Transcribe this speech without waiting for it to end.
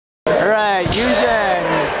Alright, Eugen,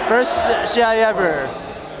 first 試合 ever.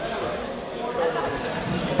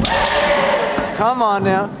 Come on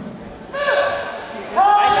now.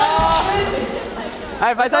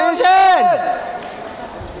 Alright, fight on Eugen!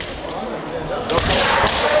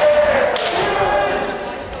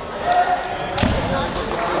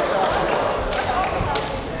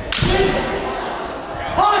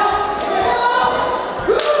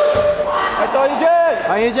 Fight on Eugen!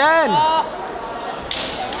 On Eugen!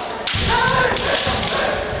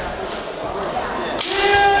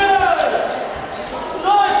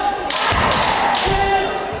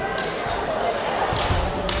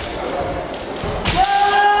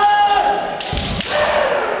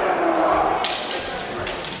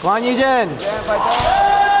 Come on, Eugen!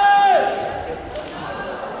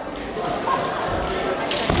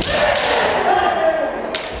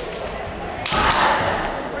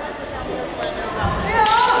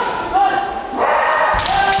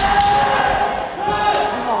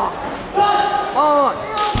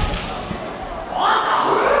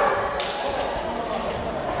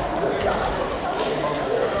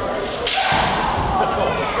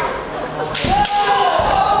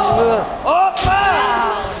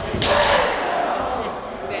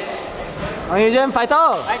 On Eugen, fight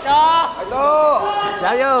on! Fight on! Fight on!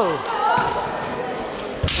 Jayo!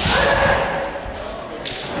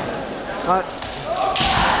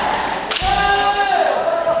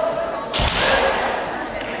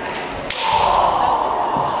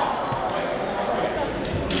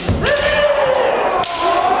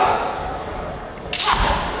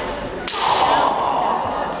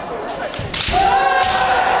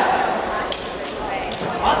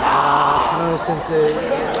 Kenod sensei.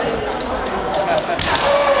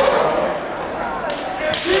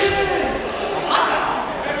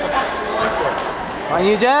 On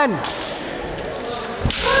Eugen!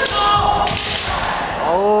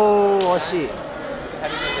 Oh, 惜しい。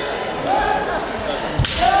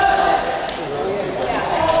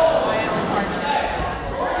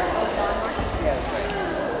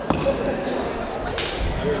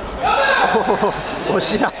押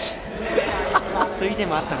し出し。そういう手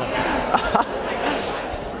もあったから。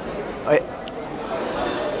え、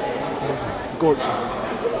ゴール。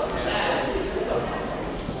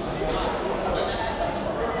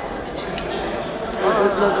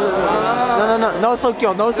No, so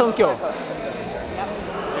kill, no so kill.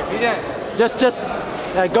 Just,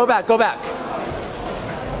 go back, go back.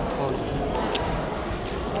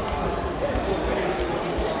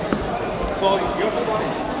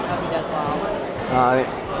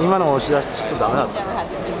 今の押し出しちょっとダメだった。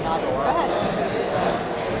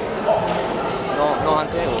No判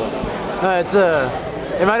定。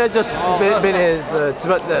It might have just been his the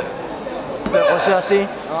押し出し.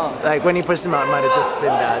 Like when he pushed him out, it might have just been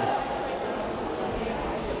bad.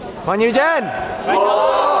 Come on, Eugen!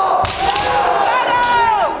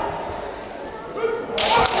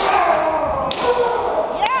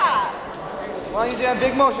 Yeah! Come on, Eugen,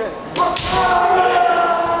 big motion.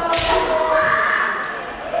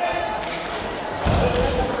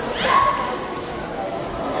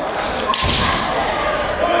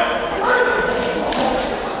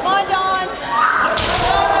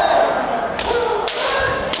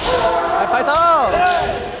 Fight on!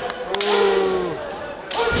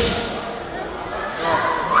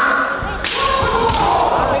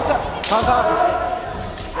 Come.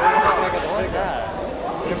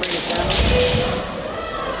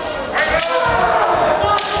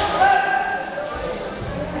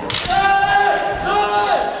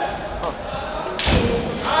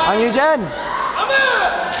 On Eugen!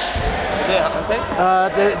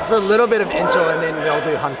 It's a little bit of incho and then we'll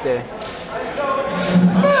do hante.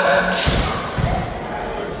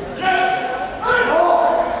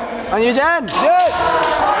 On Eugen! Good!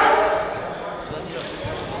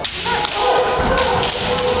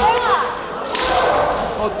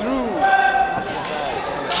 Oh, through!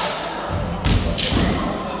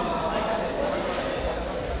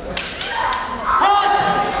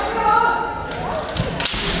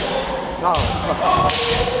 No.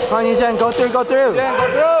 Come on, Eugen, go through! Eugen, go through!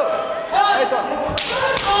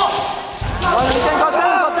 Come on, Eugen, go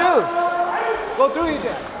through! Go through,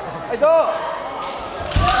 Eugen! I go!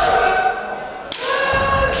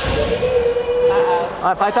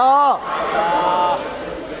 Alright, fight on!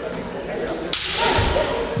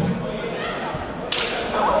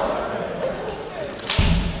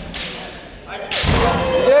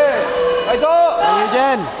 I go!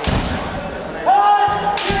 Eugen!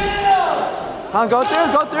 Come on, go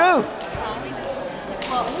through!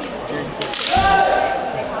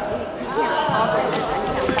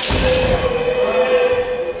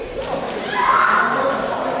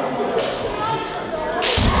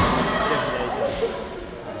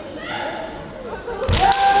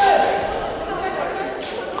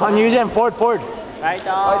 On Eugene, forward, forward. ライト。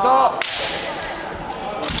ライト。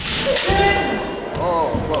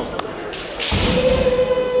Oh, close.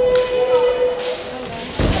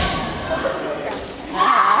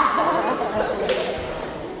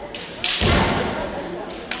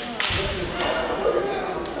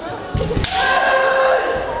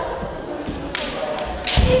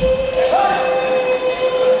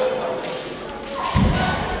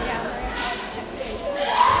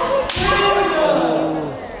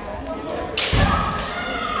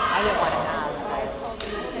 I didn't want to ask.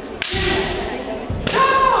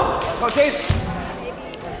 Go, Chase.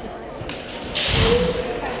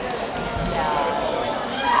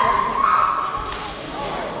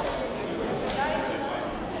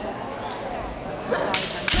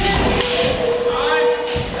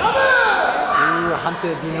 Hante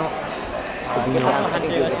Dino.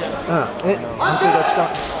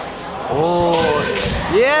 Oh,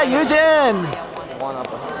 yeah, Eugene!